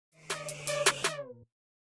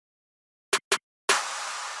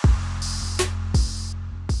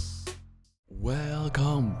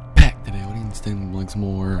Welcome back today, audience. Today we're playing some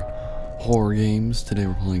more horror games. Today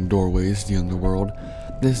we're playing Doorways, the Underworld.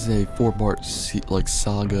 This is a 4-part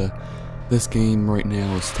saga. This game right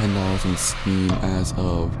now is $10 on Steam as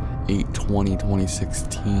of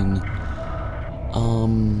 8/20/2016.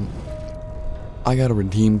 I got a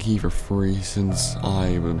redeem key for free since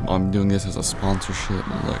I'm doing this as a sponsorship.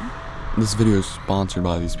 Like, this video is sponsored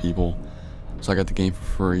by these people, so I got the game for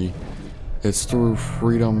free. It's through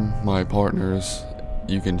Freedom, my partners.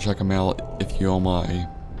 You can check them out if you own my,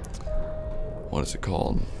 what is it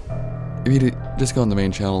called? If you just go on the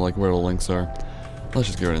main channel, like where the links are. Let's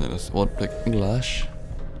just get right into this. What, pick English?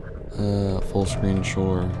 Full screen,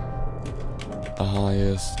 sure. The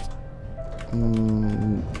highest.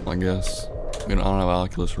 I guess. We don't have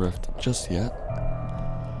Oculus Rift just yet.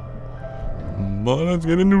 But let's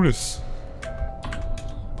get into this.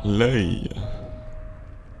 Play.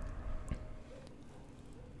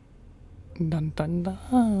 Dun, dun,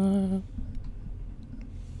 dun.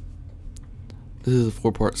 This is a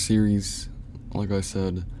 4-part series. Like I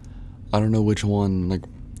said, I don't know which one, I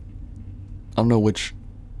don't know which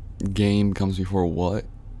game comes before what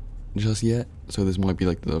just yet. So this might be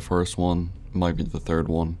like the first one, might be the third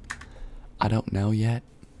one. I don't know yet.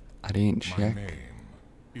 I didn't check. My name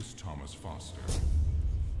is Thomas Foster.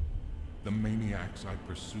 The maniacs I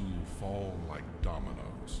pursue fall like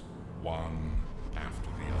dominoes, one after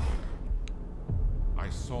the other. I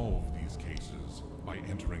solve these cases by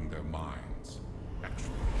entering their minds,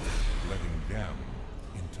 actually letting them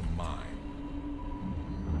into mine.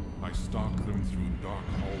 I stalk them through dark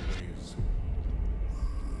hallways,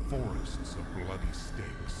 forests of bloody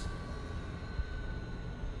stakes,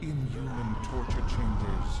 inhuman torture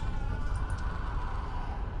chambers,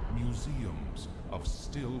 museums of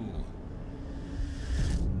still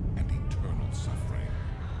and eternal suffering.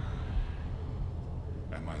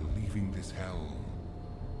 Am I leaving this hell?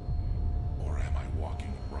 Or am I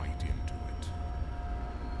walking right into it?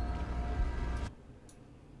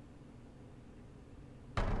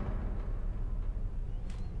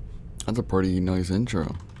 That's a pretty nice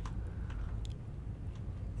intro.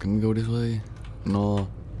 Can we go this way? No.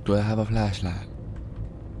 Do I have a flashlight?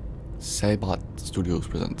 Saybot Studios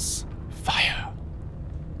presents Fire.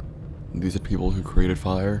 These are people who created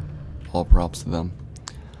Fire. All props to them.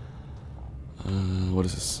 What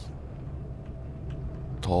is this?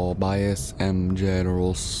 Tobias M.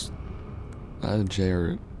 Generals. J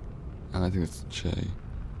or I think it's J.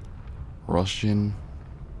 Russian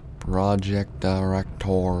project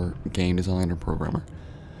director, game designer, programmer.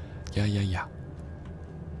 Yeah.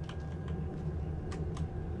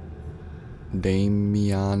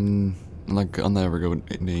 Damian, I'll never go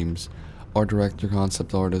with names. Art director,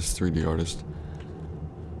 concept artist, 3D artist.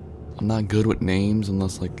 I'm not good with names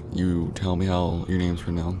unless you tell me how your name's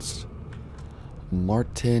pronounced.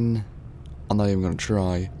 Martin, I'm not even gonna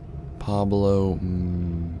try. Pablo,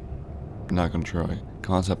 not gonna try.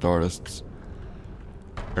 Concept artists.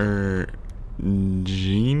 Gene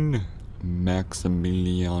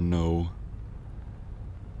Maximiliano.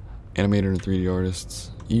 Animator and 3D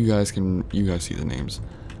artists. You guys see the names.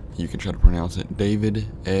 You can try to pronounce it. David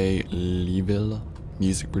A. Leaville,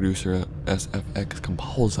 music producer, SFX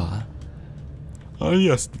composer. Oh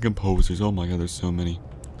yes, the composers. Oh my god, there's so many.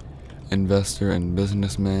 Investor and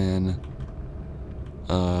businessman.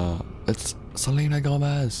 It's Selena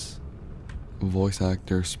Gomez. Voice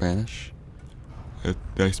actor, Spanish.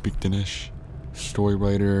 I speak Danish. Story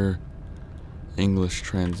writer, English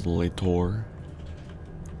translator.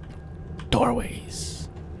 Doorways,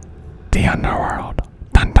 the Underworld.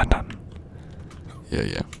 Dun dun dun.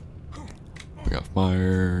 Yeah. We got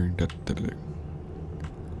fire.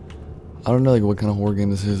 I don't know what kind of horror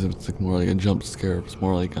game this is. If it's more like a jump scare. If it's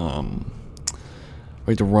more like we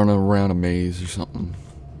have to run around a maze or something.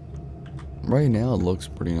 Right now it looks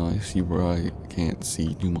pretty nice. You probably can't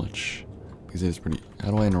see too much because it's pretty.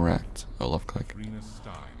 How do I interact? Oh, left click.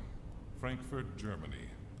 Stein, Frankfurt,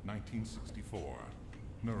 Germany, 1964.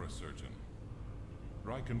 Neurosurgeon.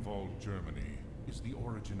 Reichenwald, Germany is the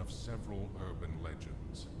origin of several urban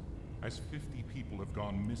legends, as 50 people have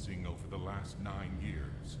gone missing over the last 9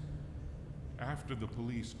 years. After the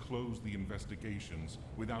police closed the investigations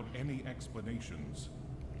without any explanations,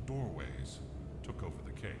 Doorways took over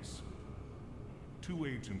the case. 2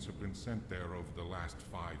 agents have been sent there over the last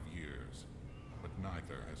 5 years, but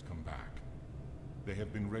neither has come back. They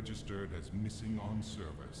have been registered as missing on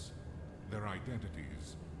service. Their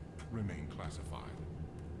identities remain classified.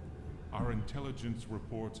 Our intelligence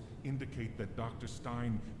reports indicate that Dr.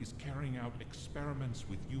 Stein is carrying out experiments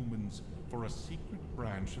with humans for a secret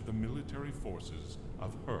branch of the military forces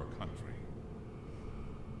of her country.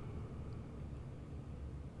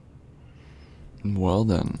 Well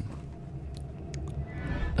then.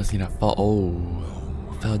 Let's get a oh,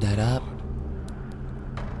 filled that up.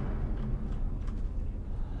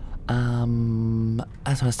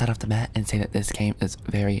 I just want to start off the bat and say that this game is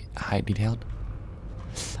very high detailed.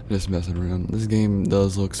 Just messing around. This game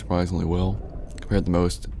does look surprisingly well compared to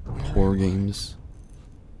most horror games.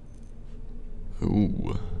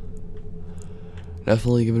 Ooh.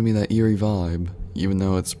 Definitely giving me that eerie vibe, even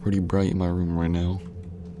though it's pretty bright in my room right now.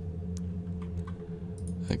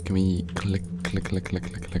 Can we click, click, click, click,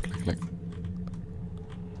 click, click, click, click.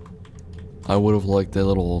 I would have liked that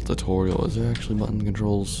little tutorial. Is there actually button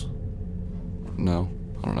controls? No,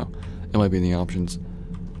 I don't know. It might be in the options.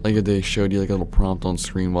 Like if they showed you like a little prompt on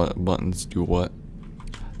screen what buttons do what.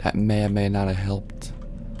 That may or may not have helped.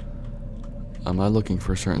 Am I looking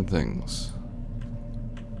for certain things?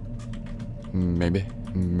 Maybe,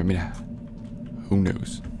 maybe not. Who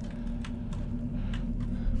knows?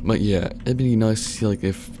 But yeah, it'd be nice to see like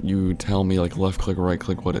if you tell me like left click or right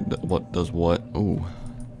click what does what. Ooh.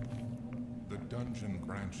 The dungeon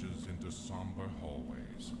branches into somber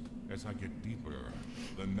hallways. As I get deeper,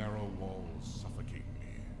 the narrow walls suffocate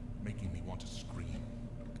me, making me want to scream.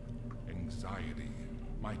 Anxiety,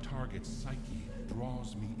 my target's psyche,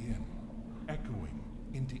 draws me in, echoing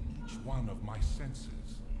into each one of my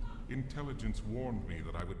senses. Intelligence warned me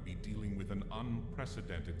that I would be dealing with an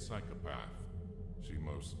unprecedented psychopath. She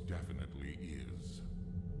most definitely is.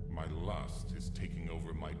 My lust is taking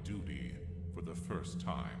over my duty for the first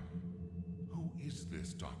time. Who is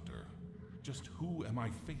this doctor? Just who am I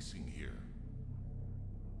facing here?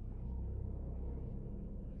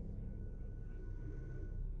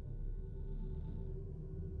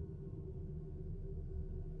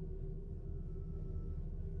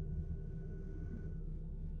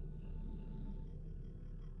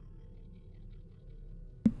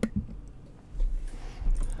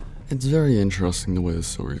 It's very interesting the way the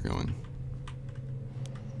story's going.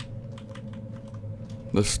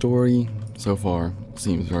 The story, so far,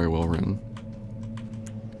 seems very well written.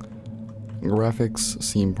 Graphics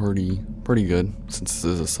seem pretty good, since this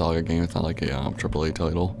is a Saga game, it's not like a AAA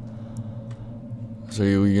title. So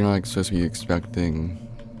you're not supposed to be expecting,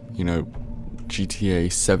 you know, GTA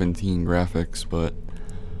 17 graphics, but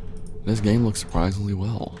this game looks surprisingly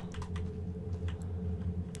well.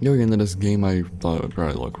 Going into this game, I thought it would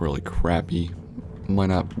probably look really crappy. Might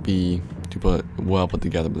not be too well put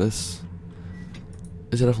together, but this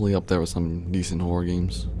is definitely up there with some decent horror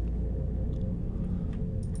games.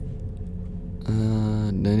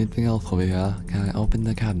 Anything else over here? Can I open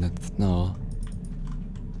the cabinet? No.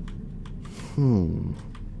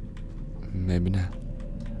 Maybe not.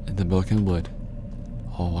 The broken wood.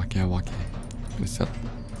 Oh, okay. What's up?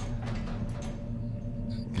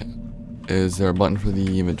 Is there a button for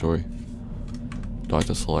the inventory? Do I have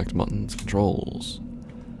to select buttons? Controls.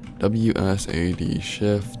 WSAD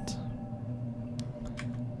shift.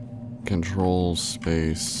 Control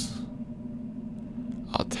space.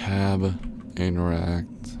 Tab.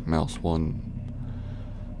 Interact. Mouse 1.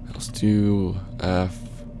 Mouse 2. F.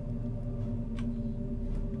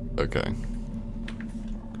 Okay.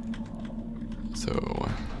 So.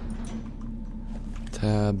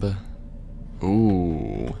 Tab.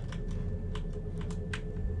 Ooh.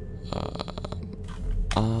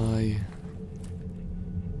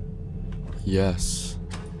 Yes.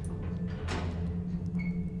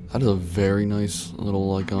 That is a very nice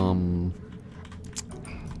little, like,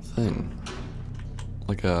 thing.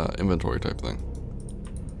 Like a inventory type thing.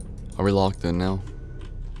 Are we locked in now?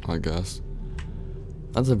 I guess.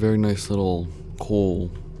 That's a very nice little,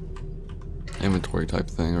 cool inventory type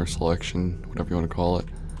thing, or selection, whatever you want to call it.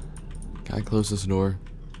 Can I close this door?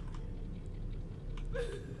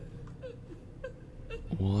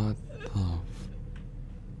 What the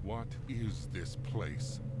What is this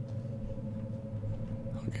place?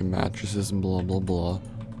 Okay, mattresses and blah blah blah.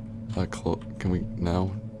 Can we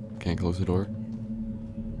now? Can't close the door.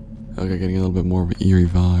 Okay, getting a little bit more of an eerie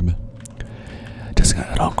vibe. Just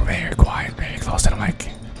gonna talk very quiet, very close to the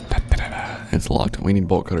mic. It's locked. We need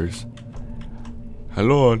bolt cutters.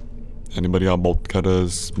 Hello. Anybody got bolt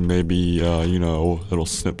cutters? Maybe you know, little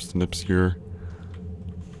snips here.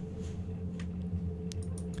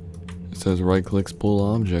 It says right clicks pull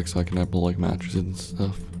objects, so I can have pull like mattresses and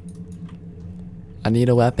stuff. I need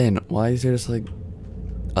a weapon. Why is there just like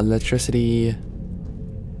electricity?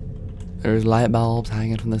 There's light bulbs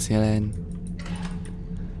hanging from the ceiling.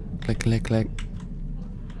 Click, click, click.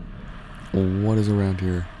 What is around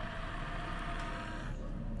here?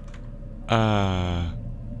 Okay.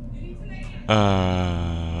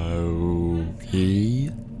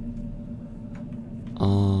 A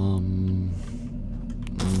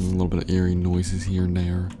little bit of eerie noise noises here and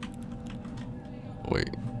there.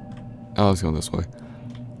 Wait. Oh, I was going this way.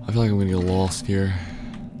 I feel like I'm gonna get lost here.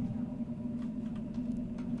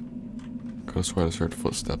 Could swear I heard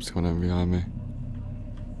footsteps coming in behind me.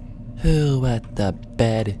 Who at the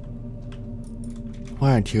bed?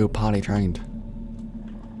 Why aren't you potty trained?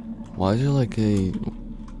 Why is there like a...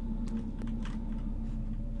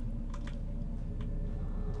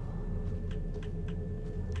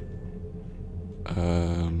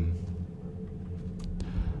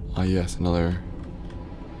 Ah yes, another...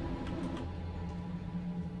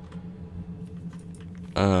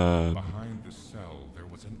 Behind the cell, there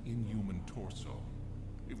was an inhuman torso.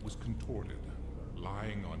 It was contorted,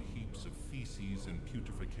 lying on heaps of feces and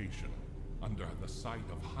putrefaction, under the sight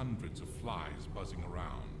of hundreds of flies buzzing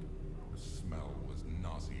around. The smell was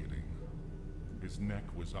nauseating. His neck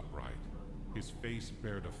was upright. His face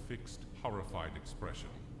bared a fixed, horrified expression.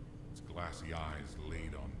 Its glassy eyes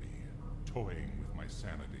laid on me, toying with my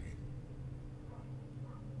sanity.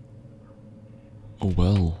 Oh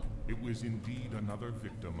well. It was indeed another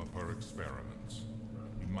victim of her experiments.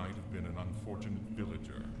 He might have been an unfortunate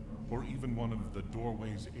villager, or even one of the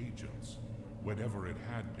doorway's agents. Whatever it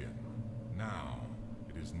had been, now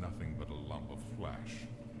it is nothing but a lump of flesh.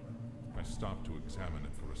 I stopped to examine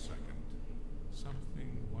it for a second.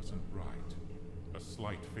 Something wasn't right. A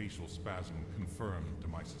slight facial spasm confirmed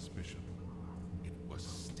my suspicion. It was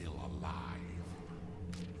still alive.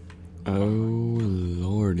 Oh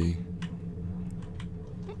lordy.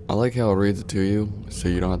 I like how it reads it to you, so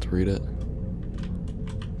you don't have to read it.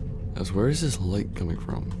 Where is this light coming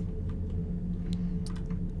from?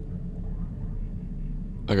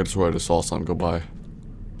 I could swear I just saw something go by.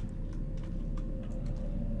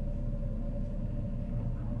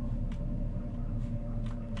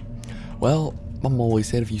 Well, Mom always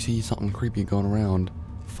said if you see something creepy going around,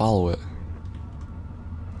 follow it.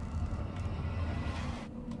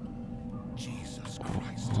 Jesus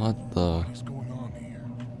Christ. What the? What is going on here?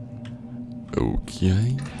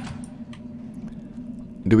 Okay.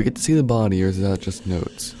 Do we get to see the body, or is that just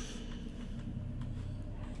notes?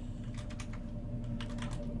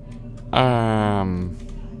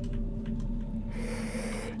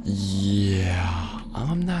 Yeah.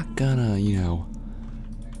 I'm not gonna,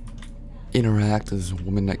 interact as a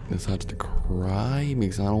woman that decides to cry,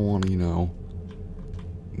 because I don't want to,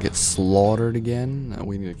 get slaughtered again.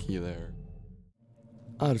 We need a key there.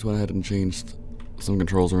 I just went ahead and changed some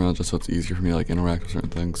controls around just so it's easier for me to like interact with certain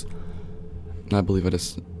things. And I believe I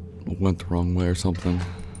just went the wrong way or something.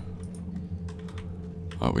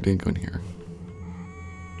 Oh, we didn't go in here.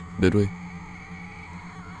 Did we?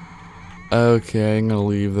 Okay, I'm gonna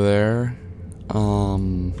leave there.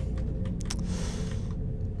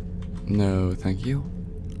 No, thank you.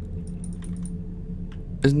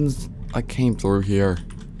 I came through here.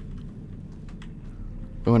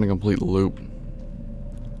 I went a complete loop.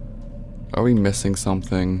 Are we missing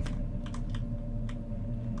something?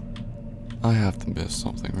 I have to miss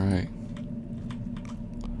something, right?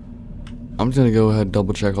 I'm just gonna go ahead and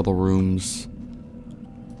double check all the rooms.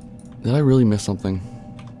 Did I really miss something?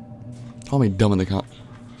 Call me dumb in the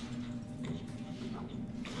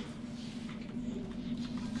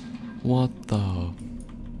What the?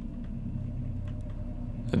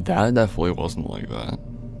 That definitely wasn't like that.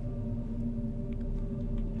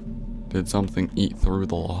 Did something eat through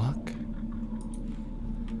the lock?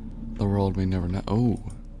 The world may never know. Oh.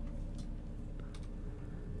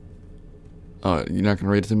 You're not gonna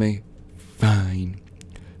read it to me? Fine.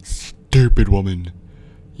 Stupid woman.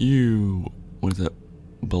 You... What is that?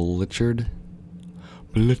 Belitchered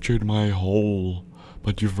my hole,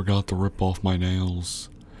 but you forgot to rip off my nails.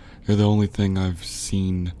 You're the only thing I've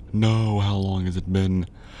seen. No, how long has it been?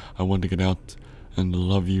 I want to get out and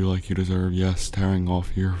love you like you deserve. Yes, tearing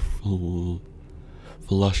off your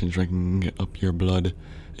flesh and drinking up your blood.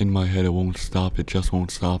 In my head, it won't stop. It just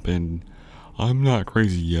won't stop. And I'm not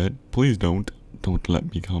crazy yet. Please don't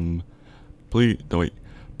let me come. Please, wait.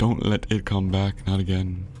 Don't let it come back. Not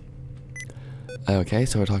again. Okay,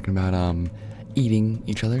 so we're talking about, eating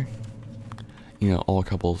each other. All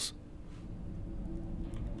couples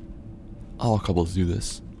do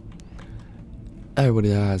this. Everybody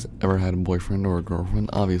that has ever had a boyfriend or a girlfriend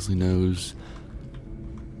obviously knows.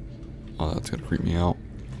 Oh, that's gonna creep me out.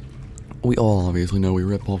 We all obviously know we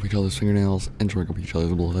rip off each other's fingernails and drink up each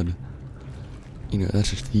other's blood. That's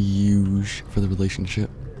just huge for the relationship.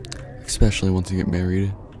 Especially once you get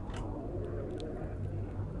married.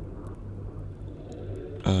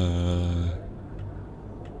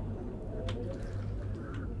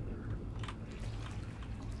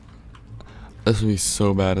 This would be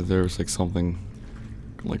so bad if there was like something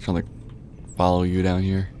like trying to follow you down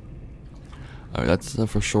here. Alright,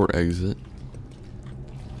 that's for short exit.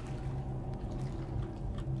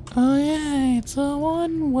 Oh yeah, it's a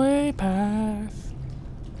one-way path.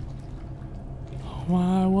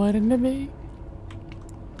 Why wouldn't it be?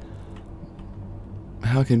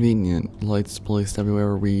 How convenient. Lights placed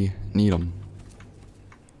everywhere we need them.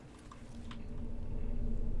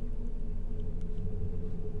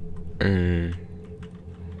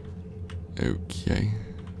 Okay.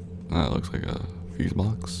 That looks like a fuse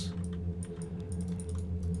box.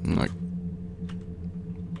 Like,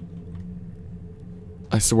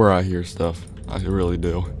 I swear I hear stuff. I really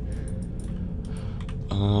do.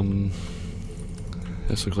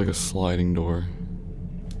 This looks like a sliding door.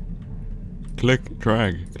 Click,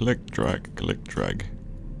 drag, click, drag, click, drag.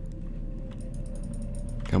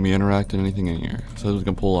 Can we interact with anything in here? So we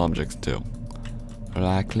can pull objects too.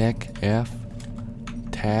 Right click, F,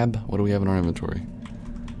 tab. What do we have in our inventory?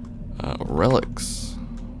 Relics.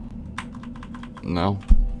 No.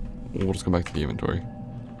 We'll just go back to the inventory.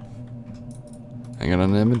 Hang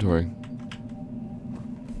on the inventory.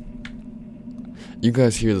 You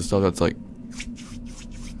guys hear the stuff that's like...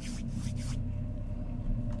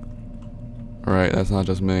 Alright, that's not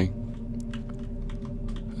just me.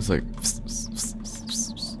 It's like...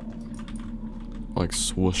 Like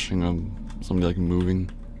swooshing of somebody like moving.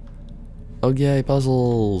 Oh yay,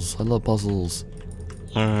 puzzles! I love puzzles.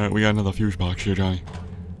 Alright, we got another fuse box here, Johnny.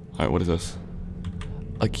 Alright, what is this?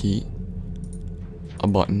 A key. A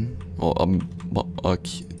button. Well, a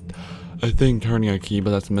key. A thing turning a key,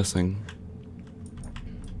 but that's missing.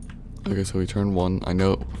 Okay, so we turn one. I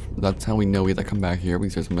know, that's how we know we have to come back here,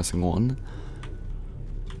 because there's a missing one.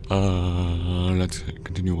 Let's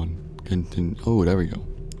continue on. Continue. Oh, there we go.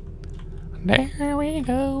 There we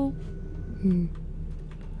go.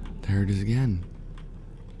 There it is again.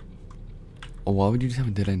 Oh, why would you just have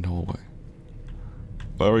a dead-end hallway?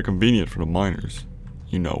 Very convenient for the miners,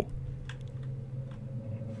 you know.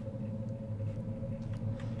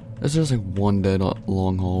 It's just like one dead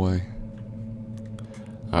long hallway.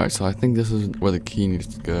 Alright, so I think this is where the key needs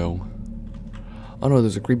to go. Oh no,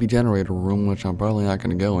 there's a creepy generator room, which I'm probably not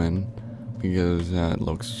going to go in. Because that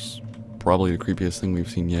looks probably the creepiest thing we've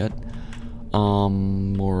seen yet.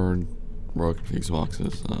 More broken fuse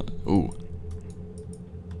boxes. Ooh.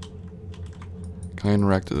 Can I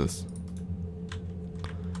interact with this?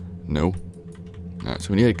 No. Alright,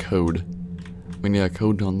 so we need a code. We need a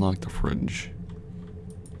code to unlock the fridge.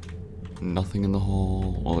 Nothing in the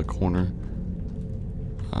hall or the corner.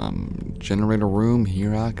 Generator room,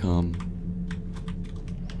 here I come.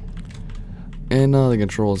 And the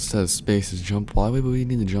control says space is jump. Why would we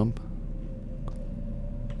need to jump?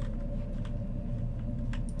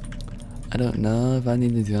 I don't know if I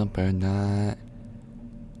need to jump or not.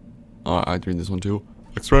 Oh, I'd read this one too.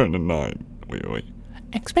 Experiment 9. Wait.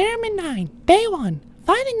 Experiment 9, Day 1.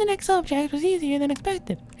 Finding the next object was easier than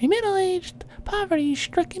expected. A middle-aged,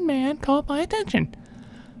 poverty-stricken man caught my attention.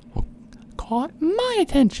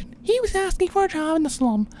 He was asking for a job in the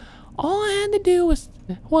slum. All I had to do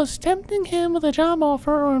was tempting him with a job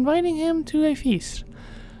offer or inviting him to a feast.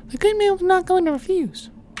 The good man was not going to refuse.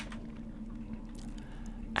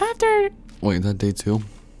 Wait, is that day 2?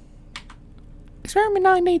 Experiment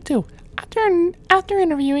 9, Day 2. After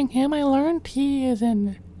interviewing him, I learned he is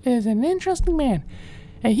an interesting man,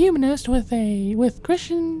 a humanist with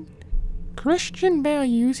Christian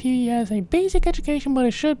values. He has a basic education, but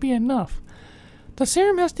it should be enough. The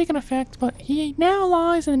serum has taken effect, but he now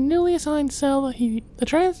lies in a newly assigned cell. The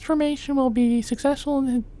transformation will be successful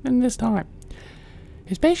in this time.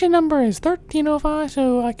 His patient number is 1305,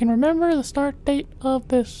 so I can remember the start date of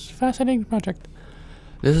this fascinating project.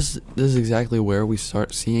 This is exactly where we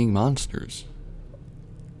start seeing monsters.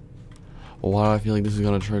 Why do I feel like this is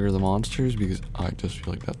gonna trigger the monsters? Because I just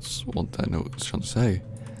feel like that's what that note is trying to say.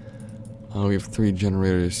 We have 3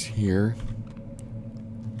 generators here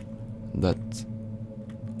that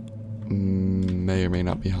may or may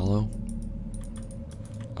not be hollow.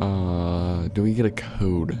 Do we get a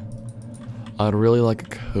code? I'd really like a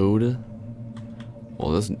code.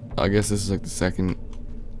 Well, I guess this is like the second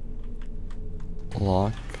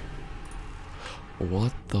lock.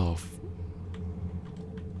 What the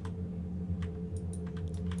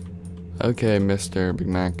Okay, Mr. Big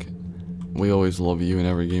Mac. We always love you in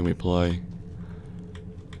every game we play.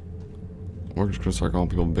 We're just gonna start calling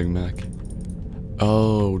people Big Mac.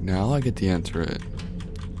 Oh, now I get to enter it.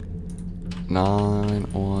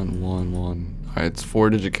 9111. Alright, it's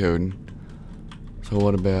 4-digit code. So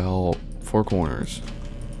what about 4 corners?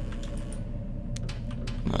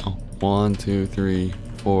 No. 1, 2, 3,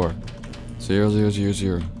 4. 0, 0, 0,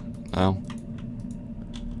 0. No.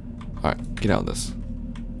 Alright, get out of this.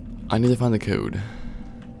 I need to find the code.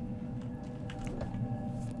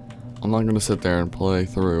 I'm not gonna sit there and play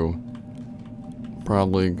through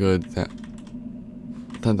probably a good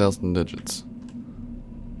 10,000 digits.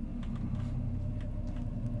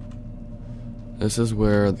 This is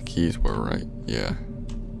where the keys were, right? Yeah.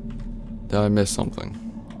 Did I miss something?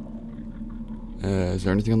 Is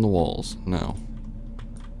there anything on the walls? No.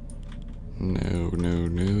 No.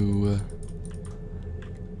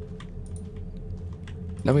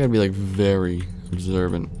 Now we gotta be like very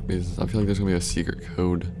observant because I feel like there's gonna be a secret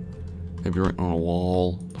code. Maybe right on a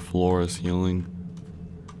wall, the floor, the ceiling.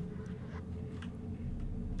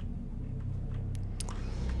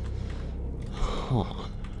 Huh.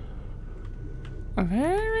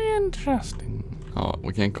 Very interesting. Oh,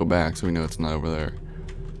 we can't go back, so we know it's not over there.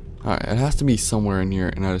 Alright, it has to be somewhere in here,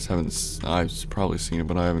 and I just haven't... I've probably seen it,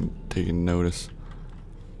 but I haven't taken notice.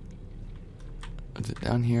 Is it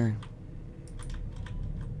down here?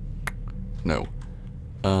 No.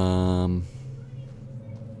 I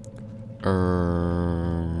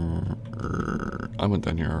went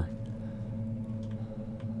down here.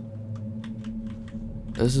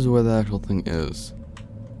 This is where the actual thing is.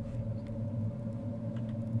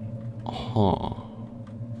 Huh.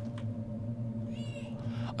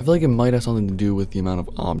 I feel like it might have something to do with the amount of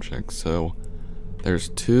objects. So, there's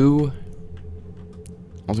 2.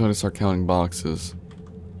 I'm going to start counting boxes.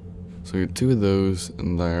 So, we get 2 of those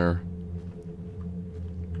in there.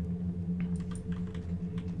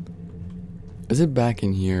 Is it back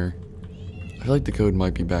in here? I feel like the code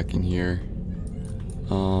might be back in here.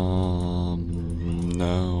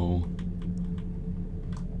 No.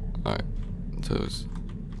 Alright. So, there's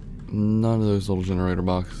none of those little generator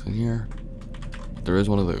boxes in here. But there is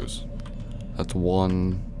one of those. That's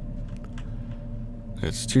 1.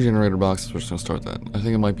 It's 2 generator boxes. We're just gonna start that. I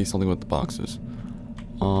think it might be something with the boxes.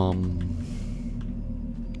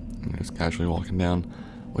 Just casually walking down.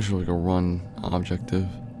 Wish it was like a run objective.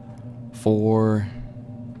 4.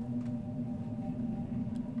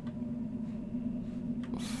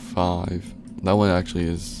 5. That one actually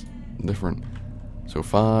is different. So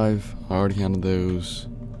 5. I already counted those.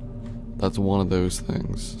 That's one of those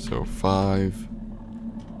things. So 5.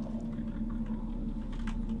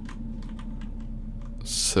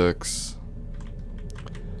 6.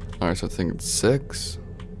 Alright, so I think it's 6.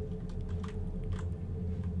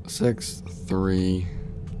 6, 3.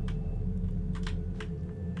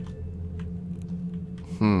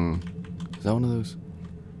 Is that one of those?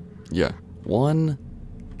 Yeah. 1,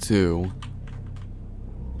 2.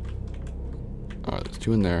 Alright, there's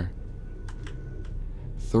 2 in there.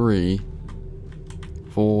 3,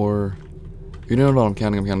 4. You know what I'm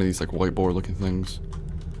counting? I'm counting these like whiteboard looking things.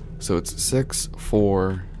 So it's 6,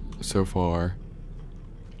 4 so far.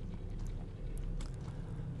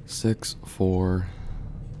 6, 4.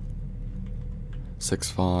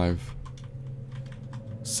 6, 5.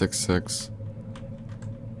 6, 6.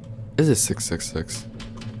 Is it 6, 6, 6?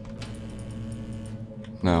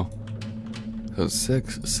 No. So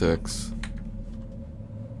 6, 6.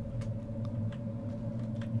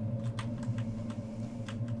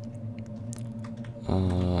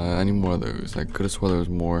 I need more of those. I could have swore there was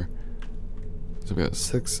more. So we got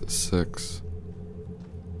 6, 6.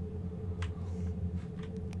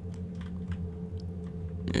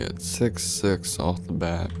 Yeah, it's 6, 6 off the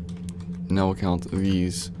bat. Now we'll count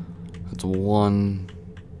these. That's 1,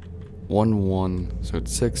 1, 1. So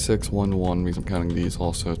it's 6, 6, 1, 1. Because I'm counting these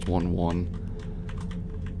also. It's 1, 1.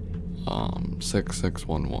 6, 6,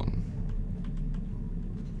 1, 1.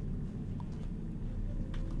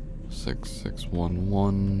 6, 6, 1,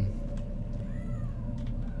 1.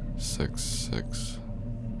 6, 6,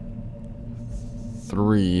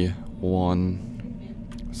 3,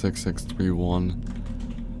 1. 6, 6, 3, 1.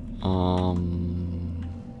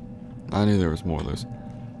 I knew there was more of those.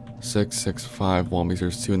 6, 6, 5, 1, because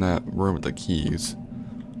there's 2 in that room with the keys.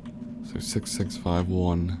 So 6, 6, 5,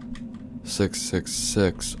 1. 6, 6,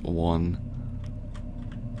 6, 1.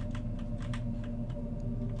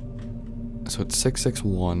 So it's 6, 6,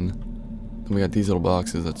 1. Then we got these little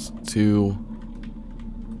boxes. That's 2.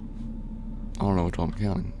 I don't know which one I'm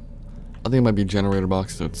counting. I think it might be generator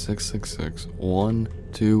boxes. So it's 6, 6, 6. 1,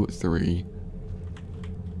 2, 3.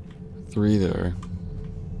 3 there.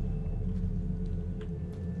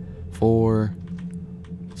 4.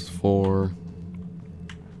 It's 4.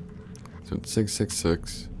 So it's 6, 6,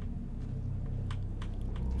 6.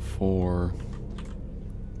 4.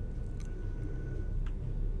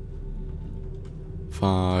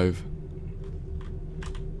 5.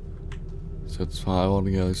 So it's 5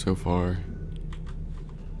 altogether so far.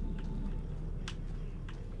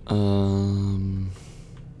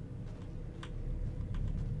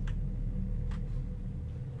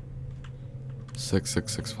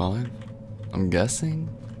 6665. I'm guessing.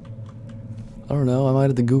 I don't know. I might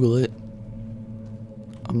have to Google it.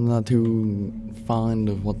 I'm not too fond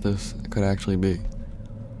of what this could actually be.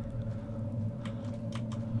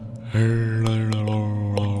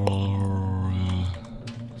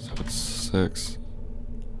 So it's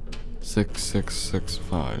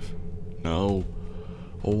 6665. No.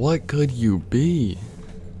 What could you be?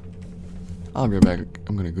 I'll be right back.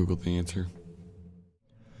 I'm gonna Google the answer.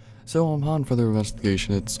 So upon further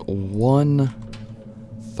investigation, it's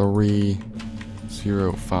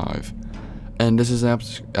 1305. And this is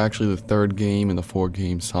actually the third game in the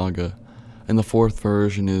 4-game saga. And the fourth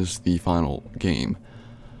version is the final game.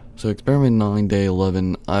 So experiment 9, day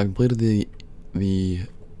 11, I've completed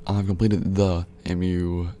the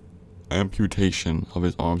amputation of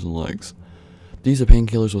his arms and legs. The use of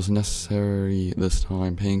painkillers was necessary this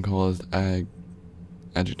time. Pain caused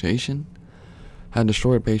agitation. Had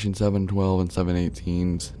destroyed patient 712 and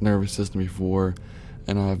 718's nervous system before,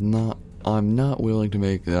 and I'm not willing to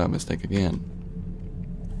make that mistake again.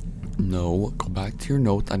 No, go back to your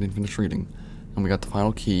notes. I didn't finish reading. And we got the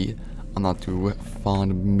final key. I'm not too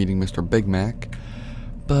fond of meeting Mr. Big Mac,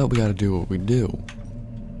 but we gotta do what we do.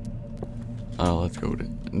 Let's go to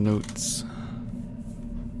notes.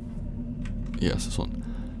 Yes, this one.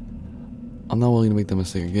 I'm not willing to make that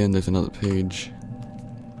mistake again. There's another page.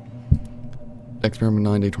 Experiment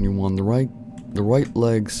 9, day 21. The right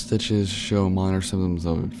leg stitches show minor symptoms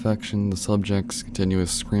of infection. The subject's continuous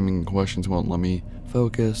screaming and questions won't let me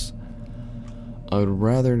focus. I would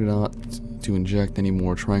rather not to inject any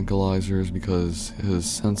more tranquilizers because his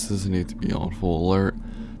senses need to be on full alert.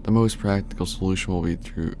 The most practical solution will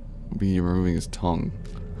be removing his tongue.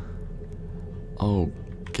 Oh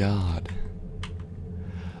God.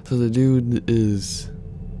 So the dude is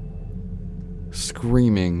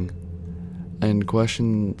screaming and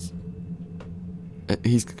questions.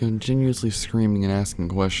 He's continuously screaming and asking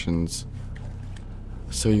questions.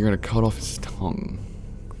 So you're gonna cut off his tongue.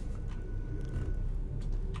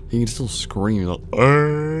 He can still scream like,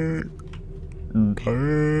 you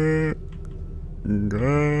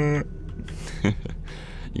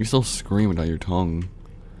can still scream without your tongue.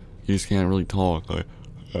 You just can't really talk like,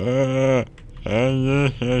 I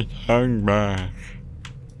get your tongue back.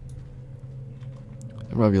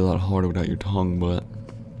 It might be a lot harder without your tongue, but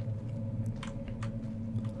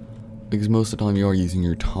because most of the time you are using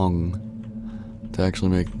your tongue to actually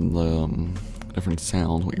make different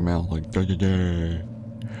sounds with your mouth, like da da da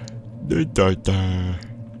da da da.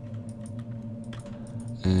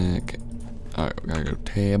 Okay, alright, we gotta go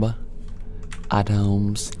tab,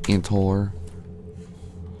 items, enter,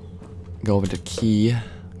 go over to key,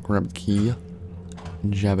 grab the key,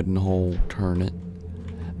 jab it in the hole, turn it,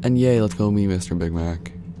 and yay, let's go meet Mr. Big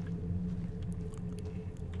Mac.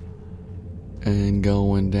 And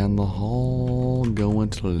going down the hall, going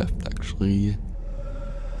to the left actually.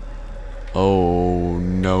 Oh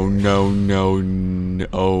no no no no!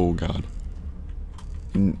 Oh God!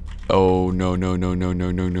 Oh no no no no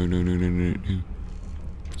no no no no no no no!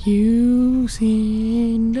 You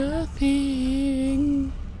see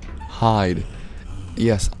nothing. Hide.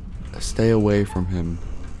 Yes, stay away from him.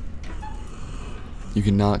 You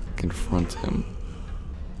cannot confront him.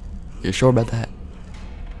 You sure about that?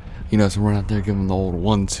 You know, so we're out there giving the old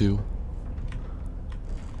 1-2.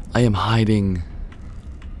 I am hiding.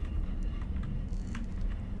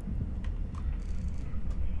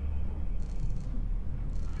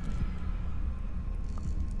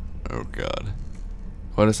 Oh God.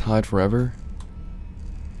 Let us hide forever?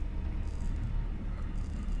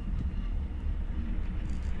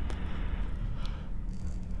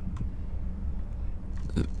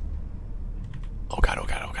 Oh God, oh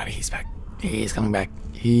God, oh God, he's back. He's coming back.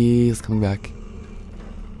 He's coming back.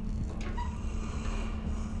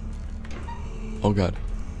 Oh God.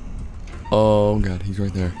 Oh God, he's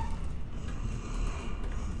right there.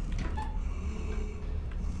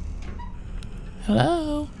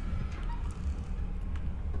 Hello?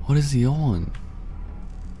 What is he on?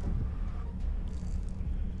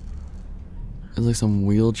 It's like some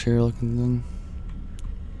wheelchair looking thing.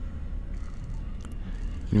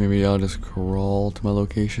 Maybe I'll just crawl to my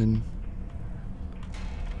location.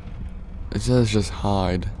 It says just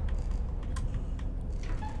hide.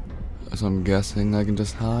 So I'm guessing I can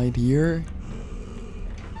just hide here.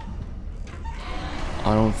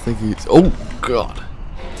 I don't think he's. Oh God.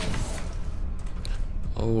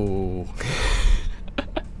 Oh.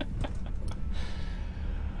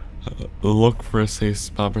 Look for a safe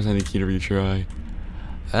spot, press any key to retry.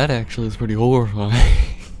 That actually is pretty horrifying.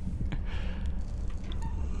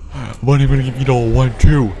 But I'm gonna give you the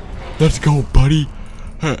 1-2. Let's go, buddy.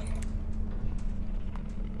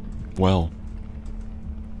 Well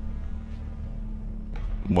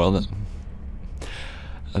then.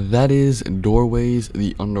 That is Doorways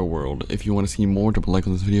the Underworld. If you want to see more, drop a like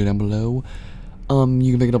on this video down below.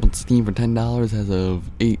 You can pick it up on Steam for $10 as of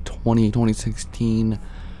 8/20/2016.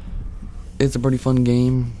 It's a pretty fun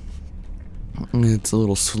game. It's a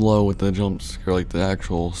little slow with the jump scare, like the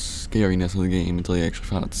actual scariness of the game, until you actually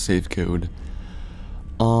find out the safe code.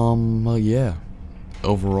 Yeah.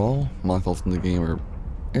 Overall, my thoughts on the game are,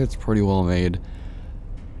 it's pretty well made.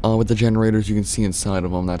 With the generators, you can see inside of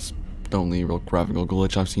them. That's the only real graphical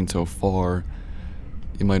glitch I've seen so far.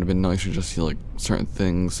 It might have been nicer to just see like certain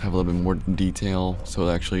things have a little bit more detail, so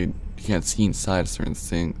actually you can't see inside certain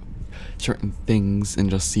things and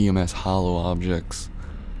just see them as hollow objects.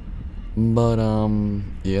 But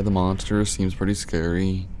yeah, the monster seems pretty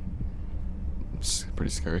scary. It's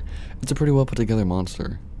pretty scary. It's a pretty well put together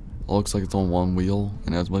monster. It looks like it's on one wheel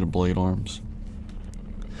and has a bunch of blade arms.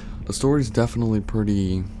 The story's definitely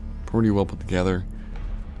pretty well put together.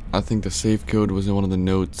 I think the safe code was in one of the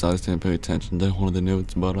notes. I just didn't pay attention to one of the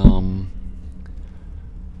notes, but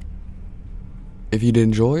if you did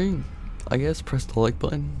enjoy, I guess press the like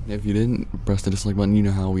button. If you didn't, press the dislike button. You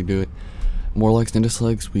know how we do it. More likes than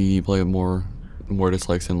dislikes. We play more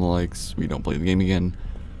dislikes than likes. We don't play the game again.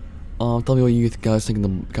 Tell me what you guys think in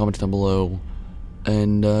the comments down below.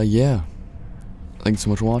 And yeah, thanks so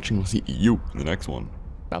much for watching. We'll see you in the next one.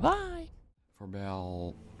 Bye bye. For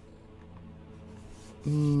about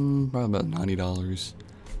probably about $90.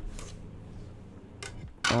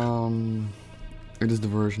 It is the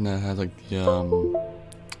version that has like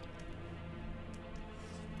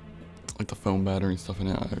the phone battery and stuff in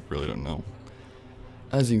it. I really don't know.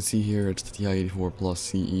 As you can see here, it's the TI-84 Plus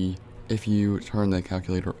CE. If you turn the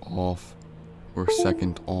calculator off or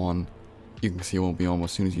second on, you can see it won't be on.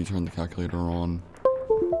 As soon as you turn the calculator on,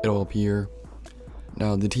 it'll appear.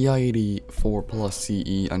 Now, the TI-84 Plus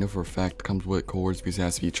CE, I know for a fact, comes with cords because it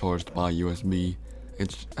has to be charged by USB.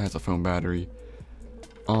 It has a phone battery.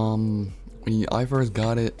 When I first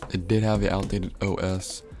got it, it did have the outdated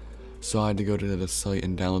OS, so I had to go to the site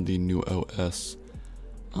and download the new OS.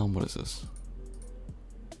 What is this?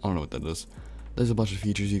 I don't know what that is. There's a bunch of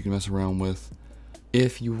features you can mess around with.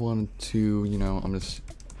 If you wanted to, you know, I'm just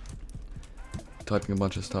typing a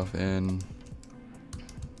bunch of stuff in.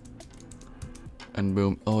 And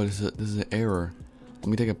boom, oh, this is an error. Let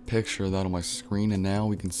me take a picture of that on my screen, and now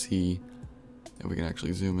we can see if we can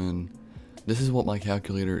actually zoom in. This is what my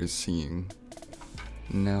calculator is seeing.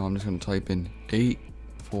 Now I'm just going to type in 8,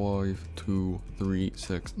 5, 2, 3,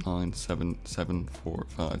 6, 9, 7, 7, 4,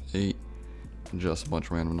 5, 8. Just a bunch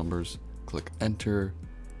of random numbers. Click enter.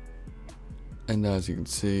 And as you can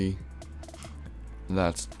see,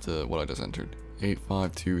 that's what I just entered. 8,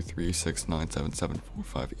 5, 2, 3, 6, 9, 7, 7, 4,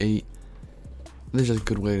 5, 8. This is just a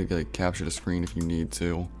good way to like capture the screen if you need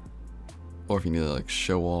to, or if you need to like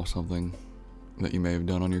show off something that you may have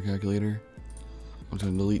done on your calculator. I'm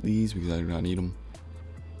going to delete these because I do not need them.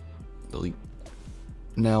 Delete.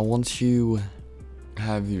 Now, once you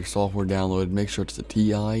have your software downloaded, make sure it's the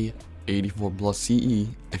TI-84 Plus CE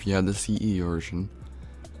if you have the CE version.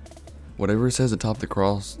 Whatever it says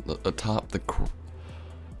across the top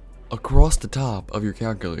of your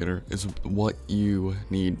calculator is what you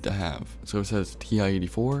need to have. So if it says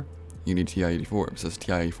TI-84, you need TI-84. If it says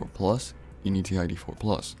TI-84 Plus, you need TI-84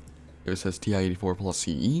 Plus. If it says TI-84 Plus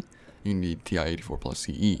CE, you need TI-84 Plus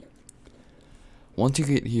CE. Once you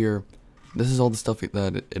get here, this is all the stuff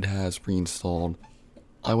that it has pre-installed.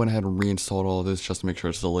 I went ahead and reinstalled all of this just to make sure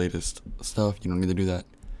it's the latest stuff. You don't need to do that.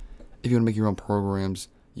 If you want to make your own programs,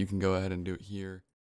 you can go ahead and do it here.